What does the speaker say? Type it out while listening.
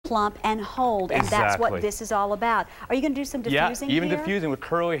plump, and hold. And that's what this is all about. Are you going to do some diffusing even here? diffusing with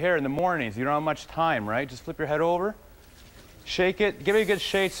curly hair in the mornings. You don't have much time, right? Just flip your head over, shake it, give it a good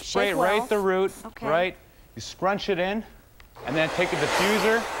shake, spray it right at the root, right? You scrunch it in, and then take a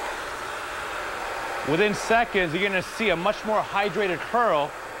diffuser. Within seconds, you're going to see a much more hydrated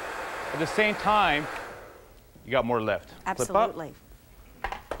curl. At the same time, you got more lift. Absolutely.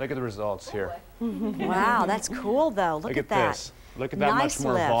 Look at the results here. Wow, that's cool, though. Look at that. This. Look at that Nice much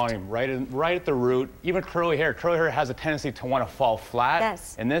more lift. volume, right at the root. Even curly hair. Curly hair has a tendency to want to fall flat.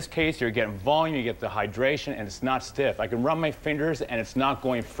 Yes. In this case, you're getting volume, you get the hydration, and it's not stiff. I can run my fingers, and it's not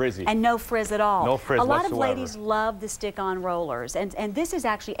going frizzy. And no frizz at all. No frizz whatsoever. A lot of whatsoever. ladies love the stick-on rollers, and this is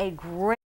actually a great